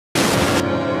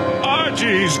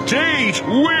Archie's date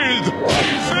with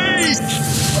fate!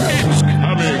 It's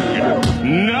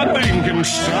coming! Nothing can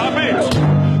stop it!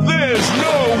 There's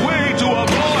no way to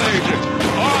avoid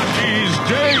Archie's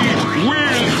date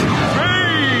with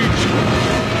fate!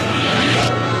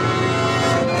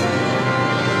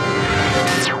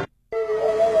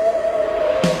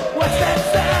 What's that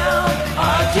sound?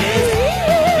 Archie?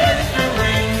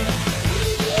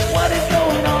 What is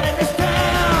going on in this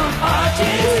town?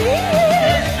 Archie?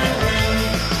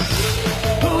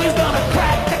 Who is gonna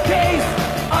crack the case?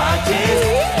 Archie?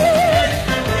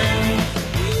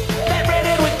 That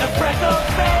redhead with the freckled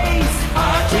face?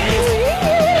 Archie?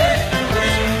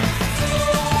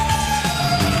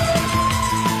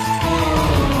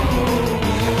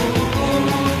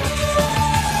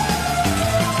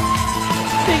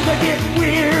 Things are getting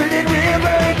weird in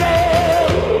Riverdale.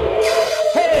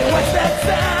 Hey, what's that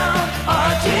sound?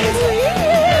 Archie?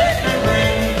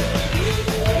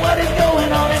 What is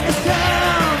going on in this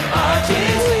town?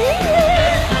 Archie?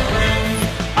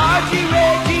 Archie,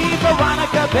 Reggie,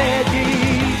 Veronica,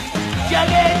 Veggie,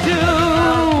 Jughead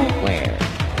too. Where?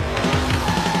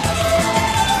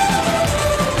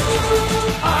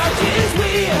 Archie's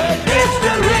weird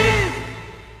history.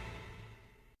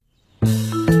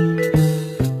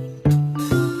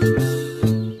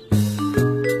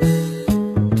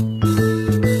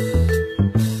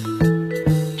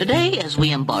 Today, as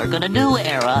we embark on a new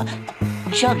era,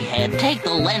 Jughead, take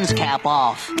the lens cap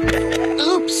off.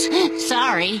 Oops,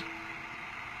 sorry.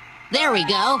 There we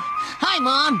go. Hi,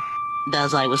 Mom.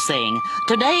 As I was saying,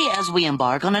 today, as we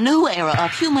embark on a new era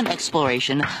of human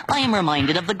exploration, I am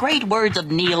reminded of the great words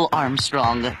of Neil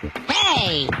Armstrong.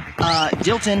 Hey!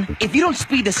 Dilton, if you don't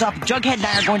speed this up, Jughead and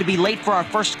I are going to be late for our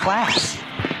first class.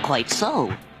 Quite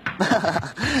so.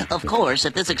 Of course,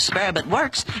 if this experiment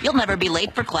works, you'll never be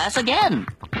late for class again.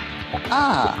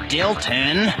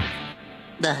 Dilton.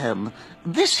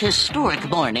 This historic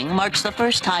morning marks the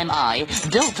first time I,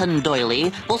 Dilton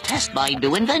Doily, will test my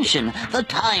new invention, the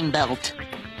time belt.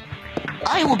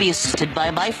 I will be assisted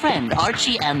by my friend,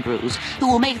 Archie Andrews, who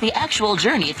will make the actual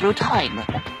journey through time.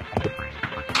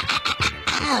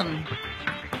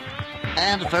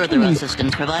 And further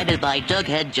assistance provided by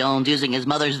Jughead Jones using his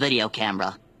mother's video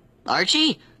camera.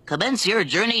 Archie, commence your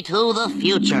journey to the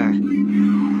future.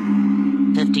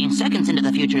 15 seconds into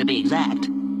the future to be exact.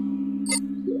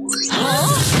 Huh?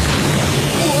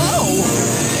 Whoa!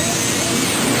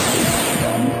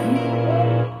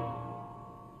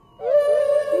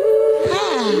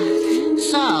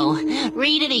 So,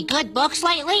 read any good books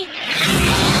lately?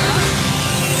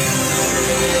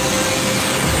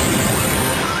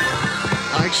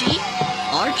 Archie?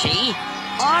 Archie?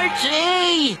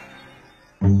 Archie!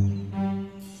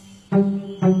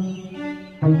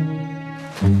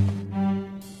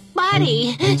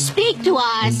 Buddy, speak to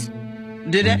us.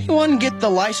 Did anyone get the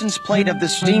license plate of the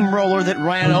steamroller that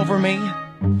ran over me?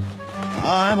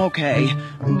 I'm okay,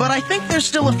 but I think there's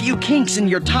still a few kinks in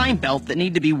your time belt that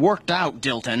need to be worked out,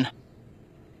 Dilton.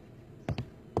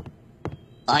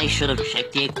 I should have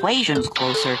checked the equations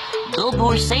closer, built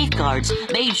more safeguards,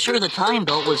 made sure the time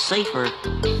belt was safer.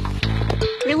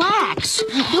 Relax.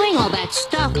 Doing all that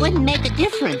stuff wouldn't make a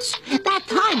difference. That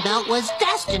time belt was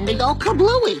destined to go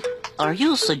kablooey. Are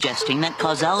you suggesting that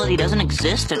causality doesn't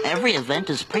exist and every event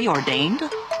is preordained?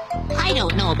 I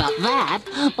don't know about that,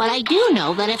 but I do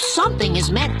know that if something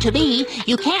is meant to be,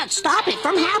 you can't stop it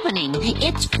from happening.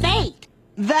 It's fate.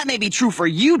 That may be true for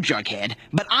you, Jughead,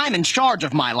 but I'm in charge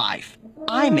of my life.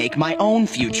 I make my own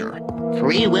future.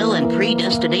 Free will and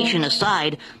predestination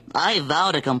aside, I vow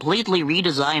to completely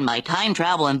redesign my time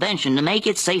travel invention to make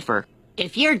it safer.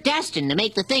 If you're destined to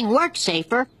make the thing work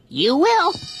safer, you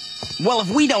will. Well, if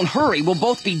we don't hurry, we'll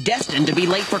both be destined to be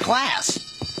late for class.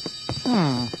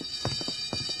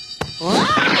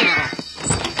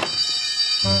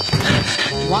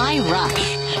 Why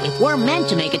rush? If we're meant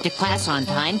to make it to class on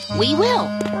time, we will.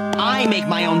 I make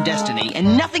my own destiny,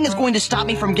 and nothing is going to stop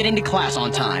me from getting to class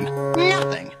on time.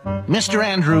 Nothing. Mr.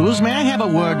 Andrews, may I have a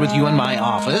word with you in my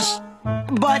office?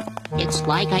 But... It's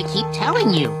like I keep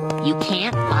telling you. You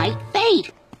can't fight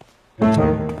fate.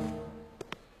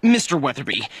 Mr.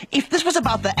 Weatherby, if this was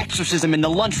about the exorcism in the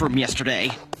lunchroom yesterday,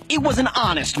 it was an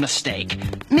honest mistake.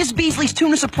 Miss Beasley's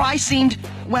tuna surprise seemed,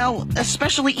 well,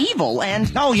 especially evil,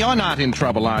 and... Oh, you're not in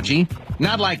trouble, Archie.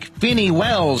 Not like Finney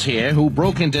Wells here, who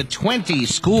broke into 20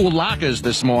 school lockers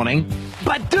this morning.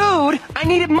 But, dude, I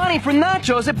needed money for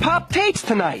nachos at Pop Tate's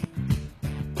tonight.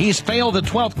 He's failed the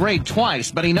 12th grade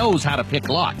twice, but he knows how to pick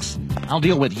locks. I'll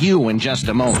deal with you in just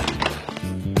a moment.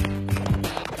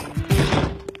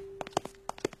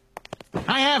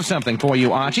 I have something for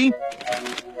you, Archie.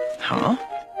 Huh?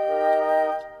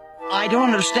 I don't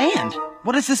understand.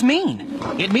 What does this mean?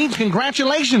 It means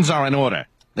congratulations are in order.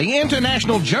 The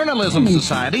International Journalism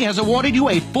Society has awarded you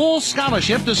a full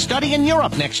scholarship to study in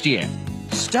Europe next year.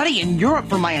 Study in Europe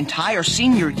for my entire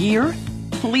senior year?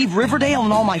 Leave Riverdale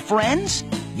and all my friends?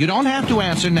 You don't have to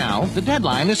answer now. The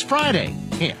deadline is Friday.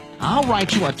 Here, I'll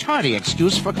write you a tardy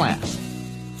excuse for class.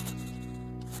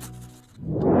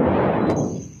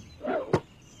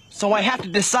 So I have to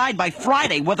decide by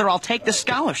Friday whether I'll take the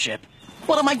scholarship.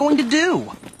 What am I going to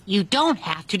do? You don't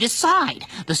have to decide.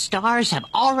 The stars have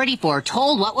already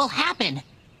foretold what will happen.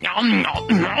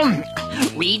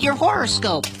 Read your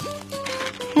horoscope.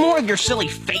 More of your silly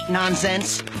fate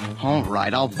nonsense. All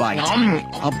right, I'll bite.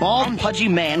 A bald, pudgy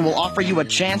man will offer you a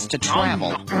chance to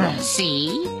travel.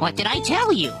 See? What did I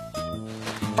tell you?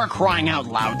 For crying out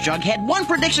loud, Jughead, one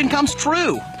prediction comes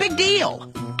true. Big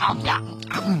deal.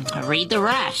 Read the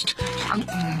rest.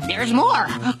 There's more.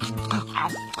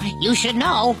 You should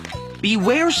know.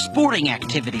 Beware sporting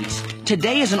activities.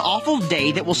 Today is an awful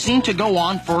day that will seem to go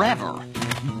on forever.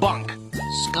 Bunk.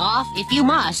 Scoff if you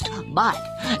must, but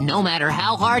no matter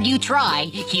how hard you try,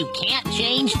 you can't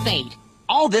change fate.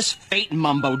 All this fate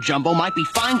mumbo-jumbo might be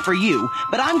fine for you,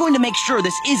 but I'm going to make sure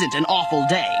this isn't an awful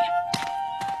day.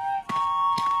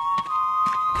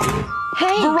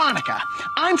 Hey! Veronica,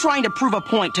 I'm trying to prove a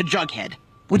point to Jughead.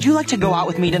 Would you like to go out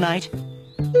with me tonight?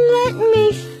 Let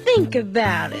me think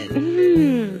about it.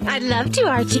 I'd love to,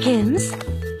 Archiekins.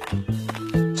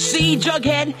 See,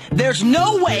 Jughead? There's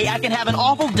no way I can have an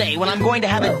awful day when I'm going to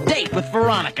have a date with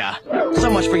Veronica.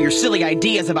 So much for your silly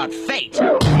ideas about fate.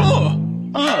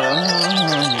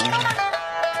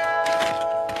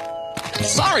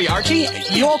 Sorry, Archie.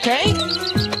 You okay?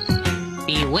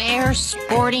 Beware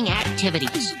sporting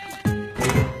activities.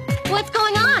 What's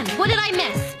going on? What did I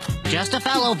miss? Just a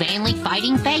fellow vainly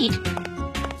fighting fate.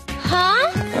 Huh?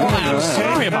 I'm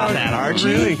sorry about that, Archie.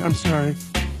 Really? I'm sorry.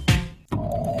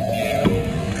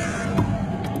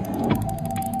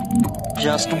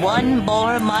 Just one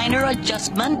more minor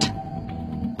adjustment.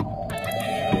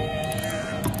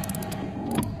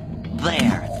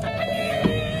 There.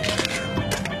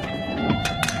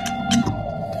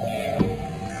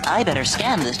 I better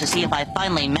scan this to see if I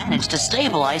finally managed to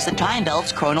stabilize the time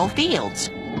belt's chronal fields.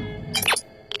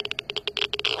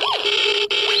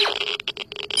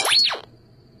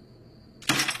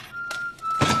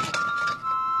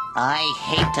 I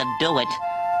hate to do it,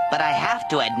 but I have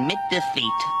to admit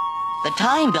defeat. The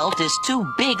time belt is too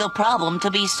big a problem to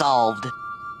be solved.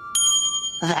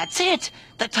 That's it!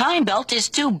 The time belt is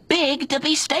too big to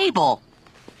be stable.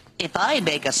 If I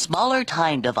make a smaller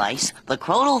time device, the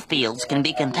chronal fields can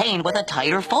be contained with a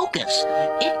tighter focus.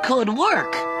 It could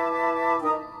work.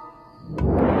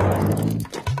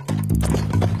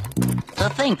 To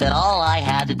think that all I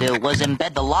had to do was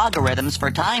embed the logarithms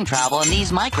for time travel in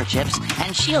these microchips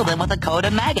and shield them with a coat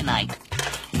of magnetite.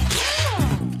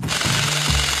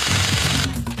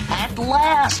 At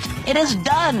last! It is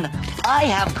done! I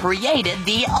have created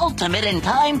the ultimate in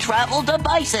time travel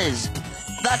devices!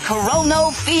 The Chrono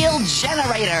Field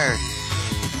Generator!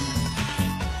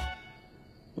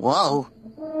 Whoa.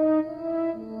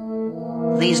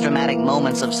 These dramatic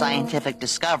moments of scientific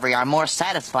discovery are more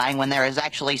satisfying when there is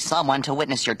actually someone to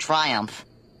witness your triumph.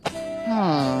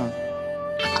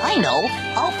 I know!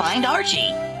 I'll find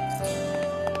Archie!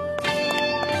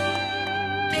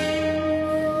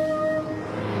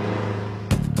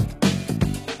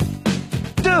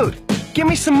 Dude, give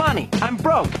me some money. I'm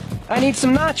broke. I need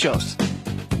some nachos.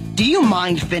 Do you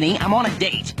mind, Finny? I'm on a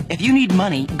date. If you need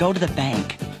money, go to the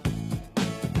bank.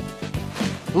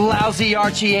 Lousy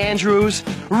Archie Andrews,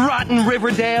 rotten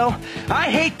Riverdale. I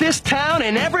hate this town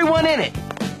and everyone in it.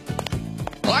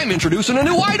 I'm introducing a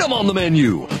new item on the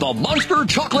menu. The Monster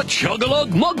Chocolate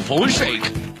Chug-a-Lug Mug Full of Shake.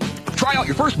 Try out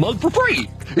your first mug for free.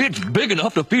 It's big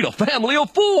enough to feed a family of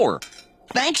 4.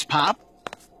 Thanks, Pop.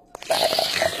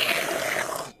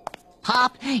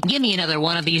 Pop, give me another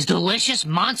one of these delicious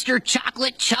Monster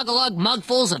Chocolate Chug-a-Lug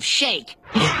mugfuls of shake.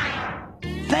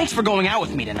 Thanks for going out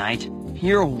with me tonight.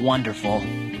 You're wonderful.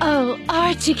 Oh,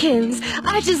 Archiekins,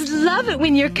 I just love it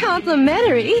when you're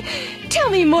complimentary.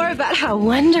 Tell me more about how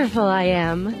wonderful I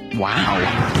am. Wow.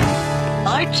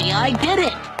 Archie, I did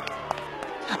it!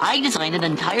 I designed an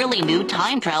entirely new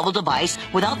time travel device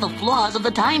without the flaws of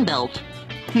the time belt.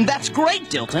 That's great,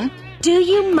 Dilton. Do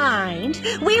you mind?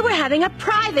 We were having a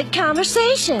private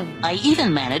conversation. I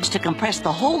even managed to compress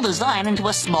the whole design into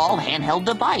a small handheld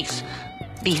device.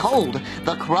 Behold,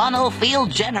 the Chrono Field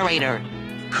Generator.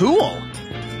 Cool.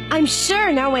 I'm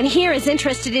sure no one here is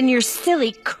interested in your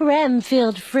silly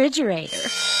creme-filled refrigerator.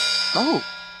 Oh,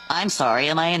 I'm sorry,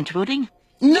 am I intruding?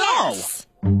 No!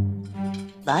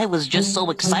 I was just so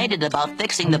excited about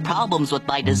fixing the problems with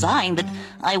my design that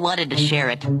I wanted to share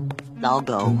it. I'll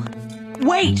go.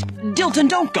 Wait! Dilton,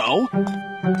 don't go!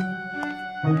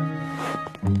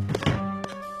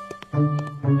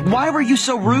 Why were you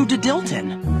so rude to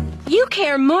Dilton? You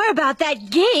care more about that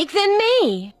geek than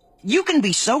me. You can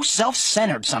be so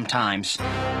self-centered sometimes.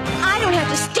 I don't have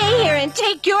to stay here and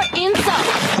take your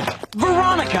insults.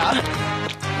 Veronica!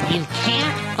 You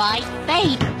can't fight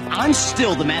fate. I'm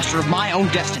still the master of my own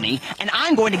destiny, and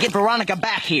I'm going to get Veronica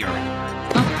back here.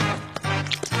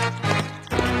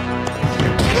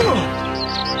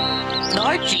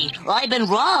 Archie, I've been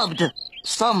robbed.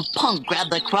 Some punk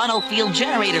grabbed the chronofield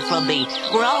generator from me.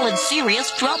 We're all in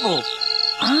serious trouble.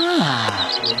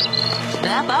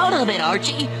 Snap out of it,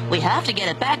 Archie. We have to get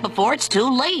it back before it's too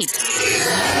late.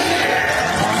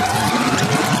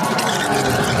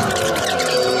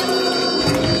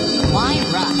 Why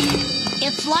rush?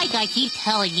 It's like I keep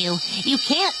telling you, you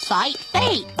can't fight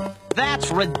fate. That's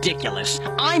ridiculous.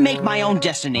 I make my own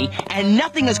destiny, and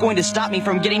nothing is going to stop me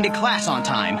from getting to class on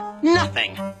time.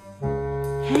 Nothing.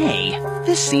 Hey,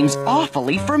 this seems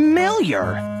awfully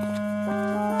familiar.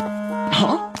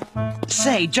 Huh?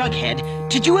 Say, Jughead,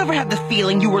 did you ever have the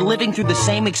feeling you were living through the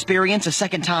same experience a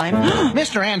second time?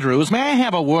 Mr. Andrews, may I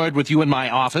have a word with you in my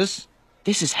office?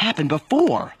 This has happened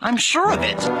before. I'm sure of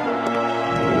it.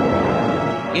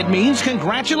 It means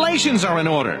congratulations are in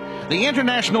order. The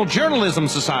International Journalism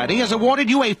Society has awarded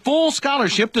you a full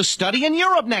scholarship to study in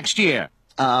Europe next year.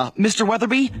 Mr.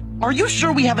 Weatherby, are you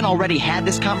sure we haven't already had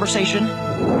this conversation?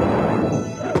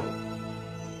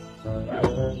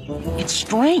 It's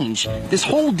strange. This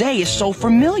whole day is so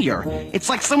familiar. It's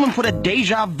like someone put a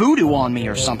deja voodoo on me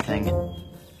or something.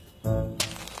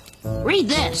 Read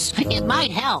this. It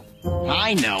might help.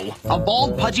 I know. A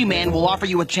bald, pudgy man will offer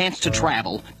you a chance to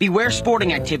travel. Beware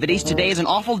sporting activities. Today is an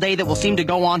awful day that will seem to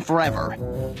go on forever.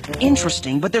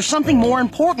 Interesting, but there's something more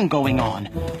important going on.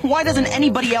 Why doesn't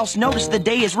anybody else notice the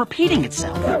day is repeating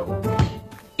itself?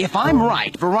 If I'm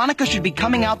right, Veronica should be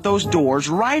coming out those doors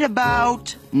right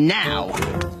about now.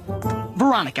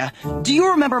 Veronica, do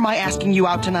you remember my asking you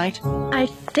out tonight? I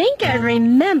think I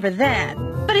remember that.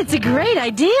 But it's a great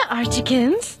idea,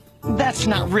 Archiekins. That's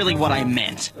not really what I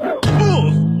meant.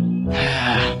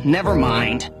 Never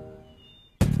mind.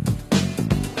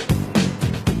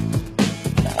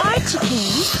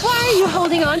 Archiekins, why are you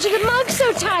holding on to the mug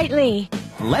so tightly?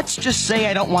 Let's just say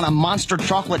I don't want a monster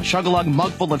chocolate chug-a-lug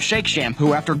mug full of shake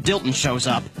shampoo after Dilton shows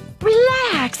up.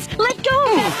 Relax. Let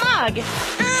go of that mug.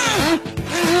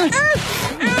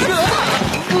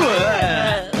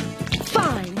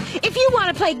 Fine. If you want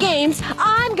to play games,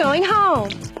 I'm going home.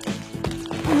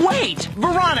 Wait,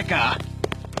 Veronica!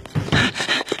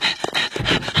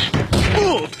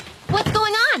 What's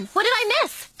going on? What did I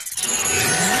miss?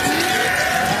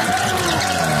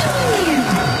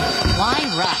 Why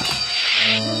rush?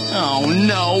 Oh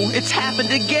no, it's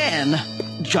happened again.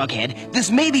 Jughead, this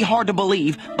may be hard to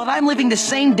believe, but I'm living the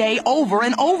same day over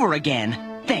and over again.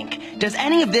 Think, does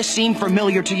any of this seem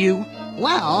familiar to you?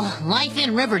 Well, life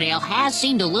in Riverdale has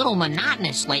seemed a little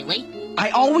monotonous lately.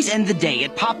 I always end the day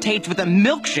at Pop Tate's with a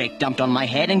milkshake dumped on my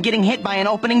head and getting hit by an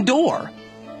opening door.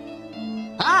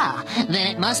 Ah, then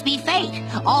it must be fate.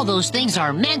 All those things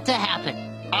are meant to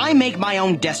happen. I make my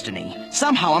own destiny.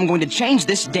 Somehow I'm going to change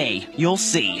this day. You'll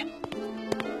see.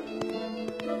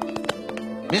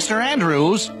 Mr.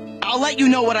 Andrews? I'll let you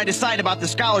know what I decide about the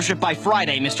scholarship by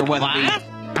Friday, Mr. Weatherby. What?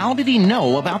 How did he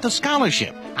know about the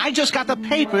scholarship? I just got the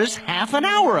papers half an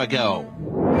hour ago.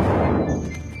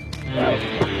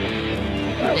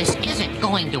 This isn't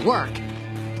going to work.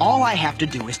 All I have to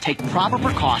do is take proper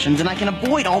precautions and I can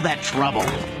avoid all that trouble.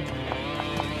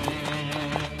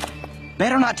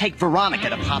 Better not take Veronica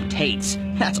to Pop Tate's.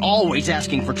 That's always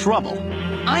asking for trouble.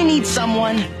 I need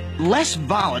someone less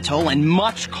volatile and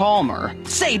much calmer.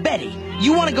 Say, Betty,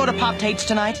 you want to go to Pop Tate's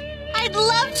tonight? I'd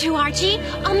love to, Archie.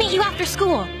 I'll meet you after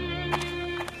school.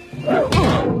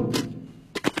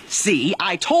 See,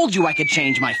 I told you I could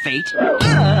change my fate.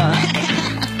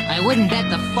 I wouldn't bet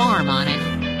the farm on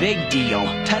it. Big deal.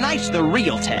 Tonight's the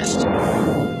real test.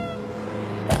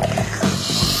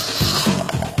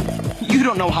 You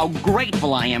don't know how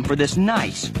grateful I am for this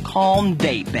nice, calm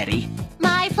day, Betty.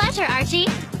 My pleasure, Archie.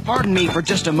 Pardon me for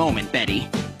just a moment, Betty.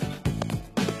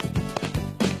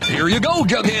 Here you go,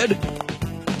 Jughead.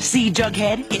 See,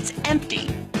 Jughead, it's empty.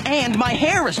 And my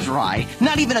hair is dry.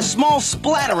 Not even a small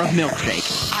splatter of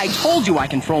milkshake. I told you I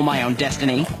control my own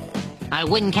destiny. I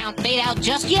wouldn't count fate out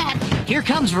just yet. Here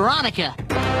comes Veronica.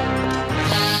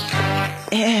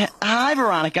 Hi,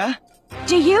 Veronica.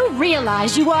 Do you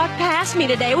realize you walked past me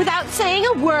today without saying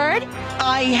a word?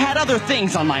 I had other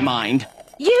things on my mind.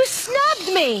 You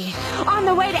snubbed me on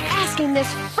the way to asking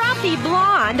this frumpy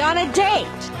blonde on a date.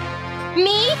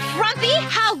 Me? Frumpy?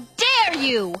 How dare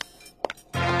you!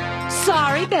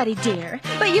 Sorry, Betty dear,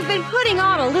 but you've been putting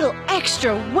on a little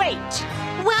extra weight.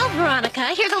 Well, Veronica,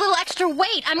 here's a little extra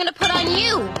weight I'm gonna put on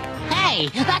you. Hey,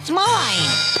 that's mine!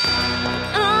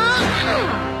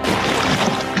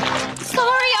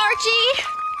 Sorry, Archie!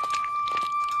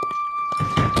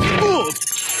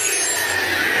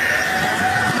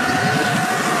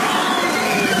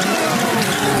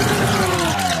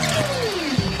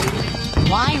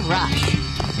 Why rush?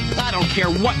 I don't care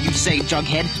what you say,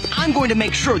 Jughead. I'm going to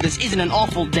make sure this isn't an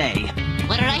awful day.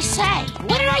 What did I say?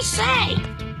 What did I say?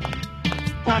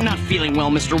 I'm not feeling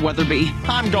well, Mr. Weatherby.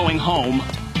 I'm going home.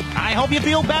 I hope you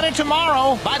feel better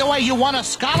tomorrow. By the way, you won a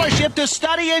scholarship to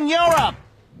study in Europe.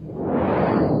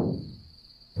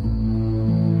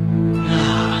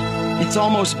 It's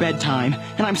almost bedtime,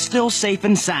 and I'm still safe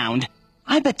and sound.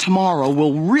 I bet tomorrow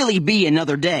will really be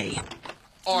another day.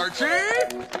 Archie?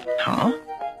 Huh?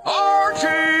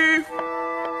 Archie!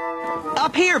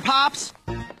 Up here, Pops!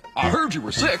 I heard you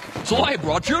were sick, so I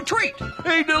brought you a treat.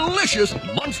 A delicious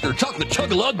Monster Chocolate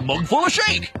Chug-a-Lug mug full of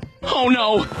shake. Oh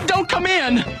no! Don't come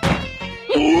in!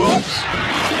 Oops!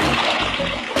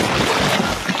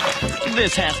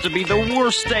 This has to be the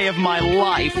worst day of my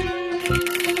life.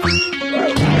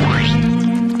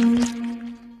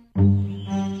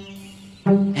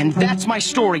 And that's my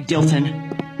story, Dilton.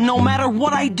 No matter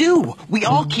what I do, we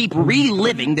all keep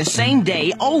reliving the same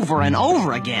day over and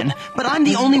over again, but I'm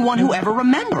the only one who ever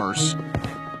remembers.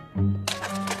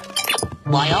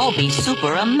 Why, I'll be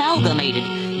super amalgamated.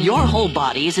 Your whole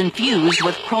body is infused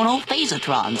with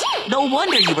chronophasetrons. No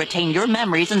wonder you retain your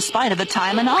memories in spite of a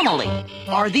time anomaly.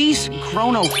 Are these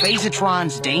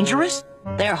chronophasetrons dangerous?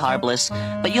 They're harmless,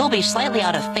 but you'll be slightly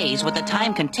out of phase with the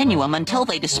time continuum until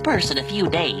they disperse in a few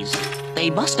days. They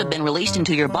must have been released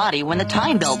into your body when the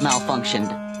time belt malfunctioned.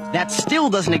 That still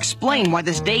doesn't explain why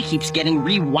this day keeps getting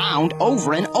rewound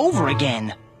over and over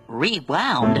again.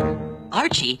 Rewound?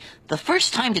 Archie, the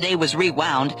first time today was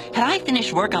rewound, had I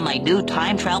finished work on my new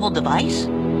time travel device?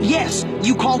 Yes,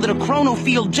 you called it a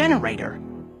chronofield generator.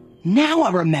 Now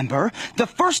I remember, the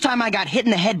first time I got hit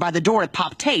in the head by the door at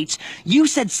Pop Tate's, you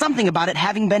said something about it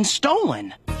having been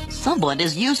stolen. Someone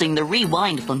is using the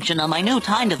rewind function on my new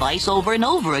time device over and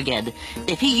over again.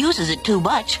 If he uses it too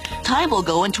much, time will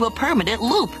go into a permanent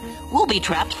loop. We'll be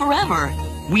trapped forever.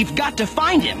 We've got to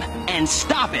find him and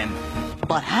stop him.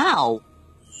 But how?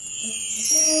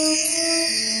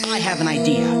 I have an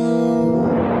idea.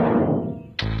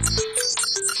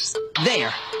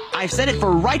 There. I've set it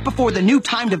for right before the new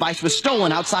time device was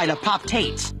stolen outside of Pop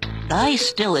Tate's. I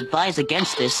still advise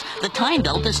against this. The time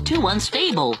belt is too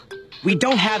unstable. We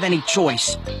don't have any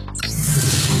choice.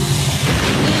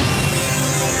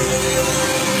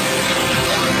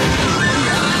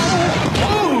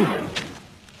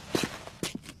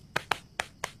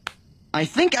 I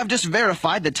think I've just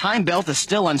verified the time belt is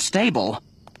still unstable.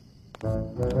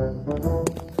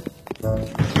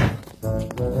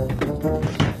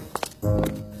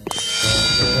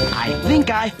 I think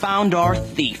I found our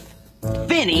thief,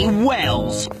 Finney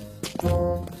Wells.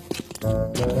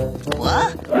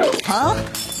 What? Huh?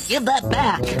 Give that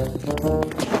back.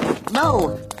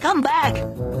 No, come back.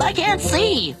 I can't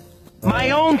see.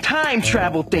 My own time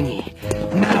travel thingy.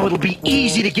 Now it'll be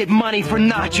easy to get money for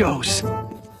nachos.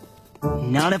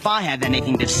 Not if I have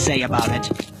anything to say about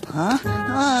it. Huh?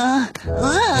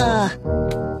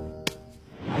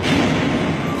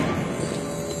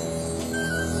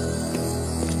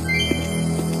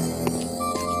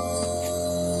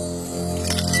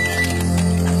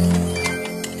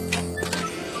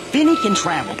 Finney can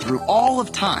travel through all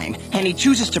of time, and he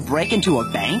chooses to break into a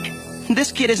bank?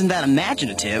 This kid isn't that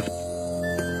imaginative.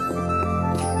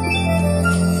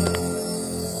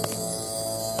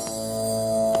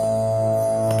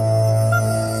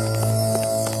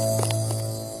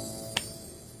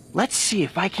 Let's see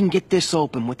if I can get this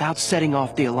open without setting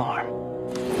off the alarm.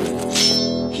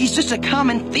 He's just a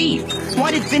common thief.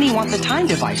 Why did Finney want the time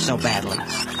device so badly?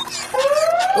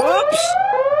 Oops!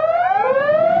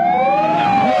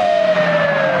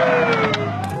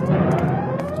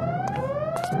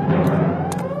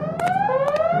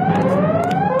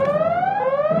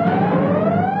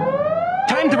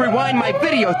 Time to rewind my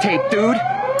videotape, dude.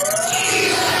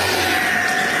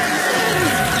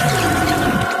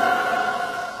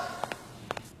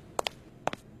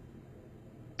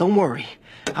 Don't worry,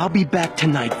 I'll be back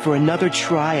tonight for another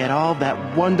try at all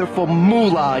that wonderful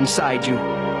moolah inside you.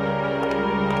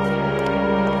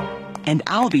 And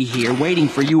I'll be here waiting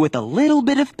for you with a little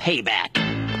bit of payback.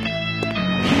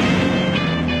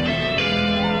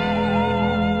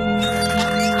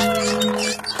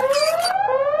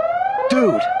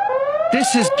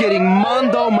 This is getting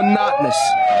mondo monotonous.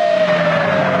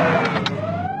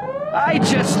 I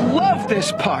just love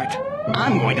this part.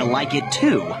 I'm going to like it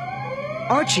too.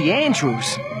 Archie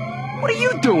Andrews, what are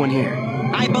you doing here?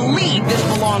 I believe this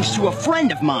belongs to a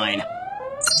friend of mine.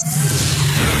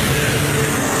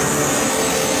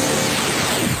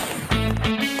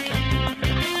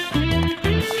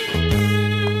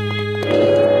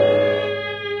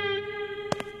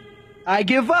 I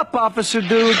give up, Officer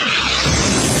Dude.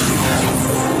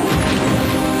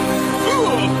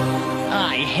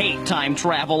 I hate time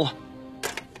travel.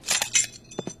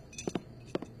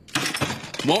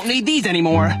 Won't need these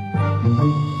anymore.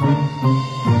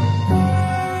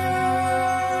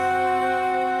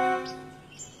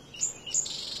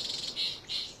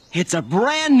 It's a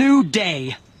brand new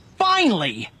day.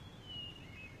 Finally!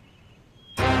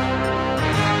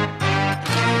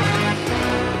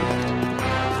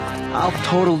 I'll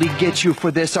totally get you for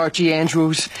this, Archie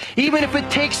Andrews. Even if it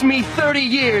takes me 30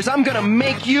 years, I'm gonna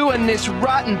make you and this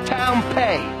rotten town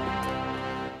pay.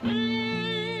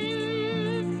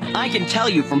 I can tell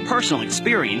you from personal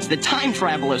experience that time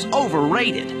travel is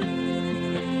overrated.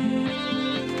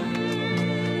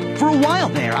 For a while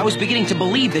there, I was beginning to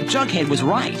believe that Jughead was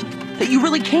right, that you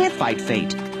really can't fight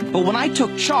fate. But when I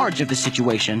took charge of the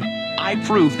situation, I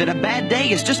proved that a bad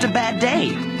day is just a bad day,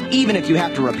 even if you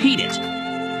have to repeat it.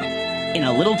 In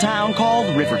a little town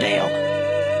called Riverdale.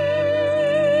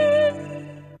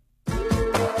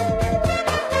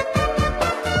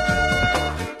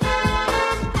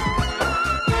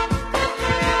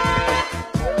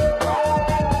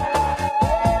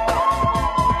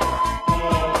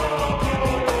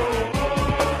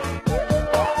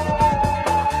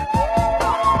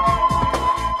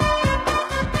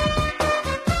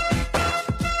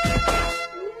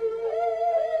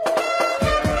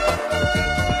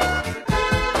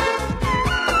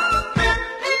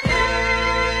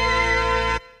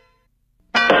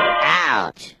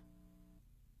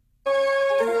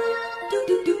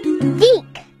 The